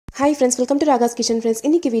Hi friends, welcome to Ragas kitchen friends.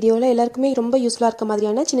 இன்னைக்கு வீடியோல எல்லாருக்குமே ரொம்ப யூஸ்ஃபுல்லா இருக்க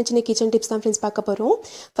மாதிரியான சின்ன கிச்சன் டிப்ஸ் தான் ஃப்ரெண்ட்ஸ் பார்க்க போறோம்.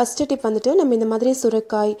 ஃபர்ஸ்ட் டிப் வந்துட்டு நம்ம இந்த மாதிரி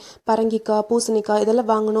சுரைக்காய், பரங்கிக்காய், பூசணிக்காய் இதெல்லாம்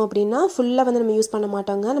வாங்கணும் அப்படினா ஃபுல்லா வந்து நம்ம யூஸ் பண்ண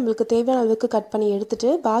மாட்டாங்க. நமக்கு தேவையான அளவுக்கு கட் பண்ணி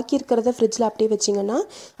எடுத்துட்டு பாக்கி இருக்கிறத ஃப்ரிட்ஜ்ல அப்படியே வச்சீங்கன்னா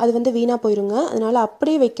அது வந்து வீணா போயிருங்க. அதனால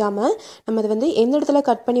அப்படியே வைக்காம நம்ம அதை வந்து எந்த இடத்துல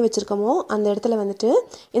கட் பண்ணி வச்சிருக்கோமோ அந்த இடத்துல வந்துட்டு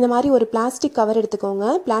இந்த மாதிரி ஒரு பிளாஸ்டிக் கவர் எடுத்துக்கோங்க.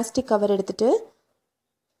 பிளாஸ்டிக் கவர் எடுத்துட்டு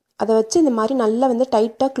அதை வச்சு இந்த மாதிரி நல்லா வந்து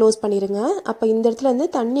டைட்டாக க்ளோஸ் பண்ணிடுங்க. அப்போ இந்த இடத்துல வந்து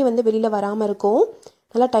தண்ணி வந்து வெளியில் வராமல் இருக்கும்.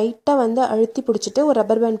 நல்லா டைட்டாக வந்து அழுத்தி பிடிச்சிட்டு ஒரு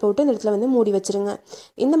ரப்பர் பேண்ட் போட்டு இந்த இடத்துல வந்து மூடி வச்சுருங்க.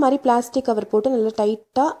 இந்த மாதிரி பிளாஸ்டிக் கவர் போட்டு நல்லா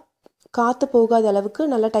டைட்டாக காற்று போகாத அளவுக்கு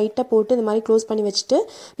நல்லா டைட்டாக போட்டு இந்த மாதிரி க்ளோஸ் பண்ணி வச்சுட்டு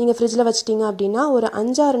நீங்கள் ஃப்ரிட்ஜில் வச்சிட்டிங்க அப்படின்னா ஒரு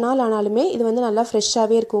 5-6 நாள் ஆனாலுமே இது வந்து நல்லா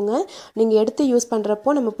ஃப்ரெஷ்ஷாகவே இருக்குங்க. நீங்கள் எடுத்து யூஸ்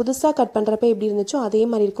பண்ணுறப்போ நம்ம புதுசாக கட் பண்ணுறப்போ எப்படி இருந்துச்சோ அதே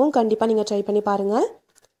மாதிரி இருக்கும். கண்டிப்பாக நீங்கள் ட்ரை பண்ணி பாருங்கள்.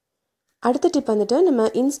 அடுத்த டிப் வந்துட்டு நம்ம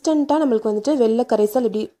இன்ஸ்டண்ட்டாக நம்மளுக்கு வந்துட்டு வெள்ளை கரைசல்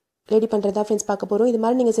எப்படி ரெடி பண்ணுறதா ஃப்ரெண்ட்ஸ் பார்க்க போகிறோம். இது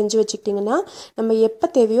மாதிரி நீங்கள் செஞ்சு வச்சுக்கிட்டிங்கன்னா நம்ம எப்போ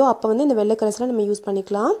தேவையோ அப்போ வந்து இந்த வெள்ளை கரைசலை நம்ம யூஸ்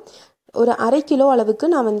பண்ணிக்கலாம். ஒரு 1/2 கிலோ அளவுக்கு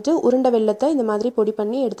நான் வந்துட்டு உருண்டை வெள்ளத்தை இந்த மாதிரி பொடி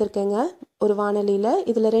பண்ணி எடுத்துருக்கேங்க ஒரு வானலியில்.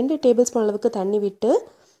 இதில் 2 டேபிள் ஸ்பூன் அளவுக்கு தண்ணி விட்டு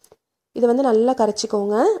இதை வந்து நல்லா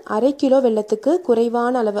கரைச்சிக்கோங்க. 1/2 கிலோ வெள்ளத்துக்கு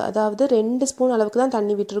குறைவான அளவு, அதாவது 2 ஸ்பூன் அளவுக்கு தான்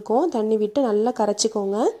தண்ணி விட்டுருக்கோம். தண்ணி விட்டு நல்லா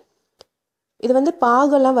கரைச்சிக்கோங்க. இது வந்து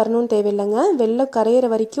பாகெல்லாம் வரணும்னு தேவையில்லைங்க. வெள்ளம் கரையிற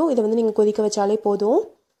வரைக்கும் இதை வந்து நீங்கள் கொதிக்க வச்சாலே போதும்.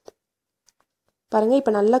 பாருங்கள்,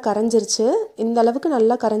 இப்போ நல்லா கரைஞ்சிருச்சு. இந்த அளவுக்கு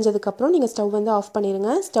நல்லா கரைஞ்சதுக்கப்புறம் நீங்கள் ஸ்டவ் வந்து ஆஃப் பண்ணிடுங்க.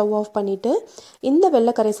 ஸ்டவ் ஆஃப் பண்ணிவிட்டு இந்த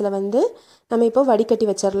வெள்ளை கரைசலை வந்து நம்ம இப்போ வடிகட்டி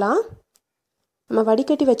வச்சிடலாம். நம்ம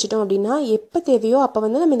வடிகட்டி வச்சிட்டோம் அப்படின்னா எப்போ தேவையோ அப்போ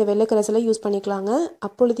வந்து நம்ம இந்த வெள்ளை கரைசலை யூஸ் பண்ணிக்கலாங்க.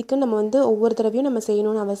 அப்பொழுதுக்கு நம்ம வந்து ஒவ்வொரு தடவையும் நம்ம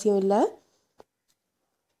செய்யணும்னு அவசியம் இல்லை.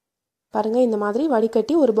 பாருங்கள், இந்த மாதிரி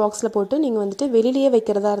வடிகட்டி ஒரு பாக்ஸில் போட்டு நீங்கள் வந்துட்டு வெளியிலேயே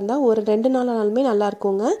வைக்கிறதா இருந்தால் ஒரு 2 நாள் ஆனாலுமே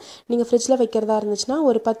நல்லாயிருக்குங்க. நீங்கள் ஃப்ரிட்ஜில் வைக்கிறதா இருந்துச்சுன்னா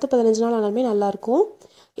ஒரு 10-15 நாள் ஆனாலுமே நல்லாயிருக்கும்.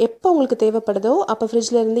 எப்போ உங்களுக்கு தேவைப்படுதோ அப்போ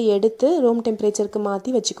ஃப்ரிட்ஜ்லேருந்து எடுத்து ரூம் டெம்பரேச்சருக்கு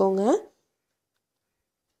மாற்றி வச்சுக்கோங்க.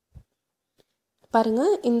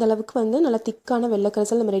 பாருங்கள், இந்த அளவுக்கு வந்து நல்லா திக்கான வெள்ளை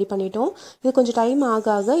கரைசல் நம்ம ரெடி பண்ணிட்டோம். இது கொஞ்சம் டைம்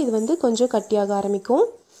ஆக ஆக இது வந்து கொஞ்சம் கட்டியாக ஆரம்பிக்கும்.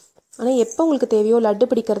 ஆனால் எப்போ உங்களுக்கு தேவையோ லட்டு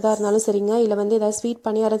பிடிக்கிறதா இருந்தாலும் சரிங்க, இல்லை வந்து ஏதாவது ஸ்வீட்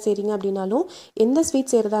பணியாரம் செய்கிறீங்க அப்படின்னாலும் எந்த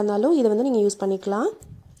ஸ்வீட் செய்கிறதா இருந்தாலும் இதை வந்து நீங்கள் யூஸ் பண்ணிக்கலாம்.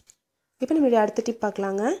 இப்போ நம்மளுடைய அடுத்த டிப்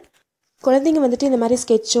பார்க்கலாங்க. குழந்தைங்க வந்துட்டு இந்த மாதிரி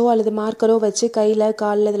ஸ்கெட்சோ அல்லது மார்க்கரோ வச்சு கையில்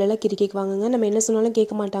காலில் இதிலெல்லாம் கிறுக்கிக்குவாங்க. நம்ம என்ன சொன்னாலும்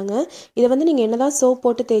கேட்க மாட்டாங்க. இதை வந்து நீங்கள் என்ன தான் சோப்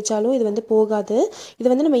போட்டு தேய்ச்சாலும் இது வந்து போகாது. இது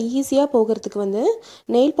வந்து நம்ம ஈஸியாக போகிறதுக்கு வந்து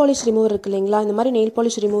நெயில் பாலிஷ் ரிமூவர் இருக்குது இல்லைங்களா, இந்த மாதிரி நெயில்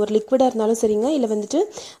பாலிஷ் ரிமூவர் லிக்விடாக இருந்தாலும் சரிங்க, இல்லை வந்துட்டு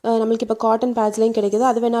நம்மளுக்கு இப்போ காட்டன் பேட்ஸ்லையும் கிடைக்குது,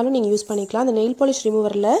 அது வேணாலும் நீங்கள் யூஸ் பண்ணிக்கலாம். அந்த நெயில் பாலிஷ்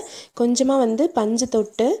ரிமூவரில் கொஞ்சமாக வந்து பஞ்சு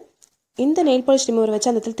தொட்டு இந்த நெயில் பாலிஷ் ரிமூவர் வச்சு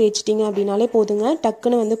அந்த இடத்துல தேய்ச்சிட்டிங்க அப்படின்னாலே போதுங்க.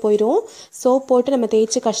 டக்குன்னு வந்து போயிடும். சோப் போட்டு நம்ம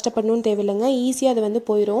தேய்ச்சி கஷ்டப்படணும்னு தேவையில்லைங்க. ஈஸியாக அது வந்து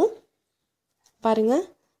போயிடும். பாருங்கள்,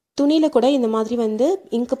 துணியில் கூட இந்த மாதிரி வந்து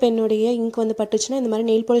இங்க் பென்னுடைய இங்க் வந்து பட்டுச்சுன்னா இந்த மாதிரி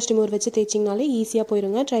நெயில் பாலிஷ் ரிமூவர் வச்சு தேய்ச்சிங்கனாலே ஈஸியாக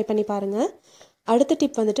போயிடுங்க. ட்ரை பண்ணி பாருங்கள். அடுத்த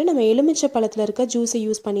டிப் வந்துட்டு நம்ம எலுமிச்சை பழத்தில் இருக்க ஜூஸை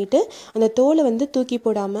யூஸ் பண்ணிவிட்டு அந்த தோலை வந்து தூக்கி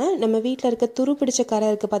போடாமல் நம்ம வீட்டில் இருக்க துரு பிடிச்ச கரை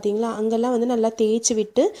இருக்குது பார்த்தீங்களா, அங்கெல்லாம் வந்து நல்லா தேய்ச்சி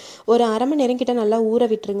விட்டு ஒரு 1/2 மணி நேரம் கிட்ட நல்லா ஊற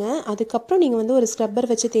விட்டுருங்க. அதுக்கப்புறம் நீங்கள் வந்து ஒரு ஸ்க்ரப்பர்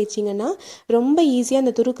வச்சு தேய்ச்சிங்கன்னா ரொம்ப ஈஸியாக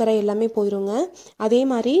அந்த துரு கரை எல்லாமே போயிடுங்க. அதே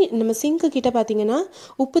மாதிரி நம்ம சிங்க்கு கிட்ட பார்த்தீங்கன்னா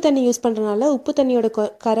உப்பு தண்ணி யூஸ் பண்ணுறதுனால உப்பு தண்ணியோட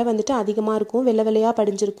கரை வந்துட்டு அதிகமாக இருக்கும், வெள்ளை வெள்ளையாக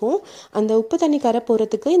படிஞ்சிருக்கும். அந்த உப்பு தண்ணி கரை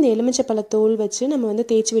போகிறதுக்கு இந்த எலுமிச்சை பழ தோல் வச்சு நம்ம வந்து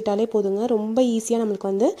தேய்ச்சி விட்டாலே போதுங்க. ரொம்ப ஈஸியாக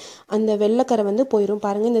நம்மளுக்கு வந்து அந்த வெள்ளைக்கரை வந்து போயிடும்.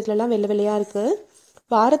 பாருங்கள், இந்த இடத்துலலாம் வெள்ளை வெள்ளையாக இருக்குது.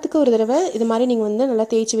 வாரத்துக்கு ஒரு தடவை இது மாதிரி நீங்கள் வந்து நல்லா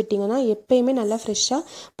தேய்ச்சி விட்டிங்கன்னா எப்பயுமே நல்லா ஃப்ரெஷ்ஷாக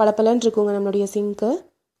பளபளன்னு இருக்குங்க நம்மளுடைய சிங்க்கு.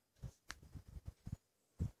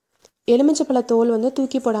 எலுமிச்சை பழ தோல் வந்து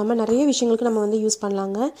தூக்கி போடாமல் நிறைய விஷயங்களுக்கு நம்ம வந்து யூஸ்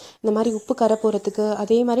பண்ணலாங்க. இந்த மாதிரி உப்பு கரை போகிறதுக்கு,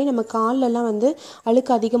 அதே மாதிரி நம்ம கால்லெல்லாம் வந்து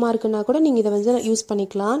அழுக்கு அதிகமாக இருக்குன்னா கூட நீங்கள் இதை வந்து யூஸ்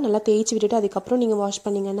பண்ணிக்கலாம். நல்லா தேய்ச்சி விட்டுட்டு அதுக்கப்புறம் நீங்கள் வாஷ்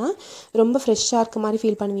பண்ணிங்கன்னா ரொம்ப ஃப்ரெஷ்ஷாக இருக்க மாதிரி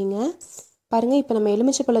ஃபீல் பண்ணுவீங்க. பாருங்கள், இப்போ நம்ம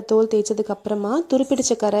எலுமிச்சை பழ தோல் தேய்ச்சதுக்கு அப்புறமா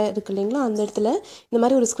துருப்பிடிச்ச கரை இருக்குது இல்லைங்களா, அந்த இடத்துல இந்த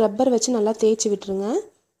மாதிரி ஒரு ஸ்க்ரப்பர் வச்சு நல்லா தேய்ச்சி விட்டுருங்க.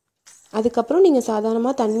 அதுக்கப்புறம் நீங்கள்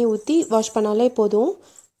சாதாரணமாக தண்ணி ஊற்றி வாஷ் பண்ணாலே போதும்,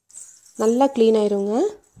 நல்லா க்ளீன் ஆயிருங்க.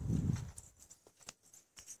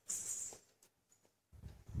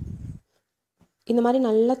 இந்த மாதிரி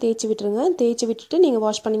நல்லா தேய்ச்சி விட்டுருங்க. தேய்ச்சி விட்டுட்டு நீங்கள்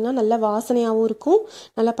வாஷ் பண்ணிங்கன்னா நல்லா வாசனையாகவும் இருக்கும்,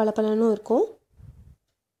 நல்லா பளபளன்னும் இருக்கும்.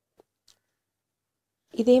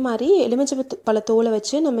 இதே மாதிரி எலுமிச்சை பழ தோலை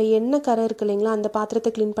வச்சு நம்ம எண்ணெய் கரை இருக்குது இல்லைங்களா, அந்த பாத்திரத்தை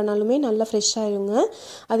க்ளீன் பண்ணாலுமே நல்லா ஃப்ரெஷ்ஷாகிடுங்க.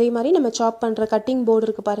 அதே மாதிரி நம்ம சாப் பண்ணுற கட்டிங் போர்டு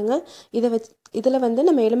இருக்குது பாருங்கள், இதில் வந்து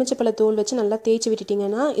நம்ம எலுமிச்சை பழ தோல் வச்சு நல்லா தேய்ச்சி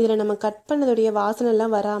விட்டுட்டிங்கன்னா இதில் நம்ம கட் பண்ணதுடைய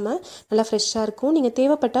வாசனைலாம் வராமல் நல்லா ஃப்ரெஷ்ஷாக இருக்கும். நீங்கள்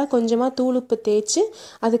தேவைப்பட்டால் கொஞ்சமாக தூள் உப்பு தேய்ச்சி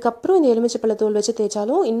அதுக்கப்புறம் இந்த எலுமிச்சை பழ தோல் வச்சு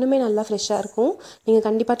தேய்ச்சாலும் இன்னுமே நல்லா ஃப்ரெஷ்ஷாக இருக்கும். நீங்கள்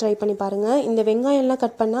கண்டிப்பாக ட்ரை பண்ணி பாருங்கள். இந்த வெங்காயம்லாம்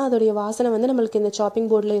கட் பண்ணால் அதோடைய வாசனை வந்து நம்மளுக்கு இந்த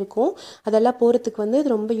சாப்பிங் போர்டில் இருக்கும். அதெல்லாம் போகிறதுக்கு வந்து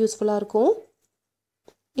இது ரொம்ப யூஸ்ஃபுல்லாக இருக்கும்.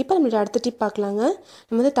 இப்போ நம்மளோட அடுத்த டிப் பார்க்கலாங்க.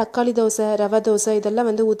 நம்ம வந்து தக்காளி தோசை, ரவை தோசை இதெல்லாம்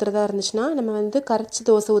வந்து ஊற்றுறதா இருந்துச்சுன்னா, நம்ம வந்து கரைச்சி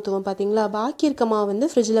தோசை ஊற்றுவோம் பார்த்தீங்களா? பாக்கி இருக்க மாவு வந்து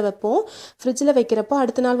ஃப்ரிட்ஜில் வைப்போம். ஃப்ரிட்ஜில் வைக்கிறப்போ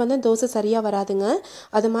அடுத்த நாள் வந்து தோசை சரியாக வராதுங்க.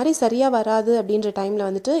 அது மாதிரி சரியாக வராது அப்படின்ற டைமில்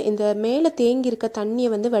வந்துட்டு இந்த மேலே தேங்கி இருக்க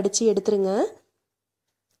தண்ணியை வந்து வடித்து எடுத்துருங்க.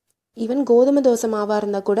 ஈவன் கோதுமை தோசை மாவாக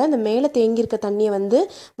இருந்தால் கூட அந்த மேலே தேங்கியிருக்க தண்ணியை வந்து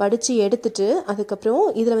வடித்து எடுத்துட்டு அதுக்கப்புறம்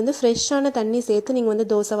இதில் வந்து ஃப்ரெஷ்ஷான தண்ணி சேர்த்து நீங்கள் வந்து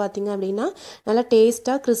தோசை வார்த்திங்க அப்படின்னா நல்லா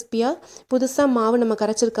டேஸ்ட்டாக கிறிஸ்பியாக புதுசாக மாவு நம்ம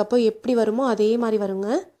கரைச்சிருக்கப்போ எப்படி வருமோ அதே மாதிரி வருங்க.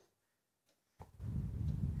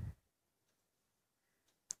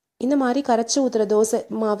 இந்த மாதிரி கரைச்சி ஊற்றுற தோசை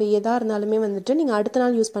மாவு எதாக இருந்தாலுமே வந்துட்டு நீங்கள் அடுத்த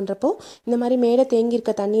நாள் யூஸ் பண்ணுறப்போ இந்த மாதிரி மேலே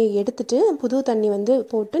தேங்கியிருக்க தண்ணியை எடுத்துட்டு புது தண்ணி வந்து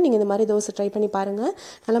போட்டு நீங்கள் இந்த மாதிரி தோசை ட்ரை பண்ணி பாருங்கள்.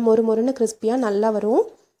 நல்லா மொறு மொறுன்னு கிறிஸ்பியாக நல்லா வரும்.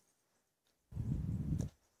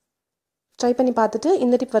 ட்ரை பண்ணி பார்த்துட்டு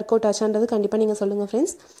இந்த டிப் ஒர்க் அவுட் ஆச்சான்றது கண்டிப்பாக நீங்கள் சொல்லுங்கள்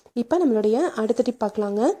ஃப்ரெண்ட்ஸ். இப்போ நம்மளுடைய அடுத்த டிப்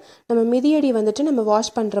பார்க்கலாங்க. நம்ம மிதியடி வந்துட்டு நம்ம வாஷ்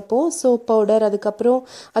பண்ணுறப்போ சோப் பவுடர் அதுக்கப்புறம்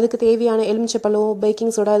அதுக்கு தேவையான எலுமிச்சப்பழம்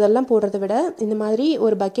பேக்கிங் சோடா இதெல்லாம் போடுறத விட இந்த மாதிரி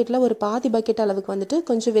ஒரு பக்கெட்டில் ஒரு பாதி பக்கெட் அளவுக்கு வந்துட்டு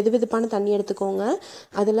கொஞ்சம் வெதுவெதுப்பான தண்ணி எடுத்துக்கோங்க.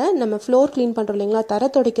 அதில் நம்ம ஃப்ளோர் க்ளீன் பண்ணுறோம் இல்லைங்களா, தரை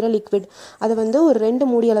துடைக்கிற லிக்விட் அதை வந்து ஒரு 2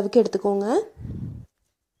 மூடி அளவுக்கு எடுத்துக்கோங்க.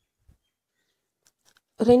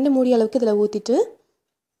 2 மூடி அளவுக்கு இதில் ஊற்றிட்டு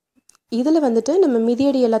இதில் வந்துட்டு நம்ம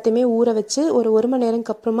மிதியடி எல்லாத்தையுமே ஊற வச்சு ஒரு மணி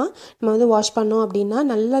நேரம்க்கு அப்புறமா நம்ம வந்து வாஷ் பண்ணோம் அப்படின்னா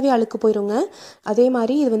நல்லாவே அழுக்கு போயிடுங்க. அதே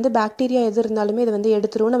மாதிரி இது வந்து பாக்டீரியா எது இருந்தாலுமே இதை வந்து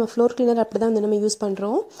எடுத்துரும். நம்ம ஃப்ளோர் கிளீனர் அப்படி தான் வந்து நம்ம யூஸ்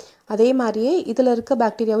பண்ணுறோம். அதே மாதிரியே இதில் இருக்க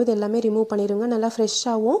பாக்டீரியாவும் இது எல்லாமே ரிமூவ் பண்ணிடுங்க. நல்லா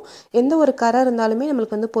ஃப்ரெஷ்ஷாகவும் எந்த ஒரு கரை இருந்தாலுமே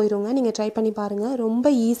நம்மளுக்கு வந்து போயிடுங்க. நீங்கள் ட்ரை பண்ணி பாருங்கள். ரொம்ப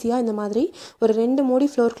ஈஸியாக இந்த மாதிரி ஒரு 2 மூடி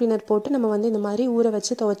ஃப்ளோர் கிளீனர் போட்டு நம்ம வந்து இந்த மாதிரி ஊற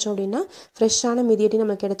வச்சு துவைச்சோம் அப்படின்னா ஃப்ரெஷ்ஷான மிதியடி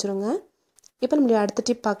நமக்கு கிடச்சிருங்க. இப்போ நம்மளுடைய அடுத்த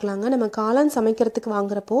டிப் பார்க்கலாங்க. நம்ம காளான் சமைக்கிறதுக்கு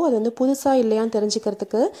வாங்குறப்போ அது வந்து புதுசாக இல்லையான்னு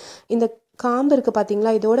தெரிஞ்சுக்கிறதுக்கு இந்த காம்பு இருக்குது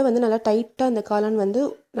பார்த்தீங்களா, இதோட வந்து நல்லா டைட்டாக இந்த காளான் வந்து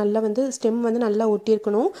நல்லா வந்து ஸ்டெம் வந்து நல்லா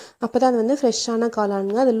ஒட்டியிருக்கணும். அப்போ தான் அது வந்து ஃப்ரெஷ்ஷான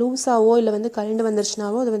காளானுங்க. அது லூஸாவோ இல்லை வந்து கழண்டு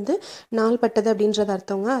வந்துருச்சுனாவோ அது வந்து நாள் பட்டது அப்படின்றது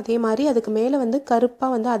அர்த்தங்க. அதே மாதிரி அதுக்கு மேலே வந்து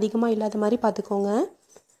கருப்பாக வந்து அதிகமாக இல்லாத மாதிரி பார்த்துக்கோங்க.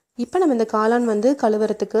 இப்போ நம்ம இந்த காளான் வந்து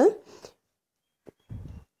கழுவுறதுக்கு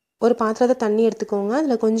ஒரு பாத்திரத்தை தண்ணி எடுத்துக்கோங்க.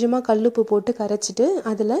 அதில் கொஞ்சமாக கல்லுப்பு போட்டு கரைச்சிட்டு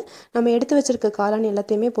அதில் நம்ம எடுத்து வச்சுருக்க காளான்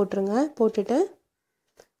எல்லாத்தையுமே போட்டுருங்க. போட்டுட்டு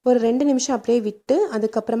ஒரு 2 நிமிஷம் அப்படியே விட்டு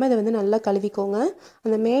அதுக்கப்புறமா இதை வந்து நல்லா கழுவிக்கோங்க.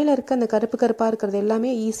 அந்த மேலே இருக்க அந்த கருப்பு கருப்பாக இருக்கிறது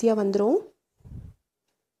எல்லாமே ஈஸியாக வந்துடும்.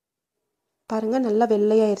 பாருங்கள், நல்லா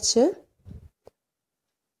வெள்ளையாயிருச்சு.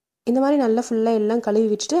 இந்த மாதிரி நல்லா ஃபுல்லாக எல்லாம் கழுவி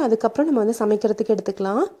விட்டுட்டு அதுக்கப்புறம் நம்ம வந்து சமைக்கிறதுக்கு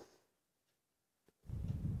எடுத்துக்கலாம்.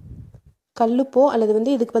 கல்லுப்போ அல்லது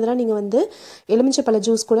வந்து இதுக்கு பதிலாக நீங்கள் வந்து எலுமிச்சப்பழ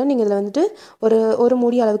ஜூஸ் கூட நீங்கள் இதில் வந்துட்டு ஒரு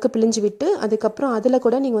மூடி அளவுக்கு பிழிஞ்சு விட்டு அதுக்கப்புறம் அதில்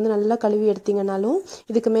கூட நீங்கள் வந்து நல்லா கழுவி எடுத்தீங்கன்னாலும்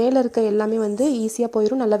இதுக்கு மேலே இருக்க எல்லாமே வந்து ஈஸியாக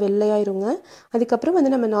போயிடும், நல்லா வெள்ளையாயிருங்க. அதுக்கப்புறம்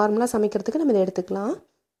வந்து நம்ம நார்மலாக சமைக்கிறதுக்கு நம்ம இதை எடுத்துக்கலாம்.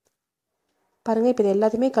 பாருங்கள், இப்போ இது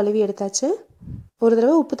எல்லாத்தையுமே கழுவி எடுத்தாச்சு. ஒரு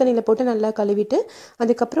தடவை உப்பு தண்ணியில் போட்டு நல்லா கழுவிட்டு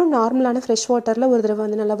அதுக்கப்புறம் நார்மலான ஃப்ரெஷ் வாட்டரில் ஒரு தடவை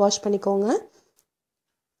வந்து நல்லா வாஷ் பண்ணிக்கோங்க.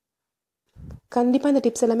 கண்டிப்பாக இந்த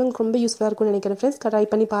டிப்ஸ் எல்லாமே உங்களுக்கு ரொம்ப யூஸ்ஃபுல்லாக இருக்கும்னு நினைக்கிறேன் ஃப்ரெண்ட்ஸ். ட்ரை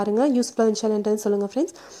பண்ணி பாருங்கள். யூஸ்ஃபுல்லாக இருந்துச்சுன்னு சொல்லுங்கள்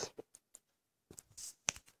ஃப்ரெண்ட்ஸ்.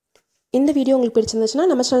 இந்த வீடியோ உங்களுக்கு பிடிச்சிருந்துச்சுன்னா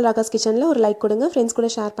நம்ம சேனல் ராகாஸ் கிச்சனில் ஒரு லைக் கொடுங்க. ஃப்ரெண்ட்ஸ் கூட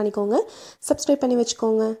ஷேர் பண்ணிக்கோங்க. சப்ஸ்கிரைப் பண்ணி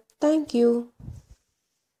வச்சுக்கோங்க. தேங்க்யூ.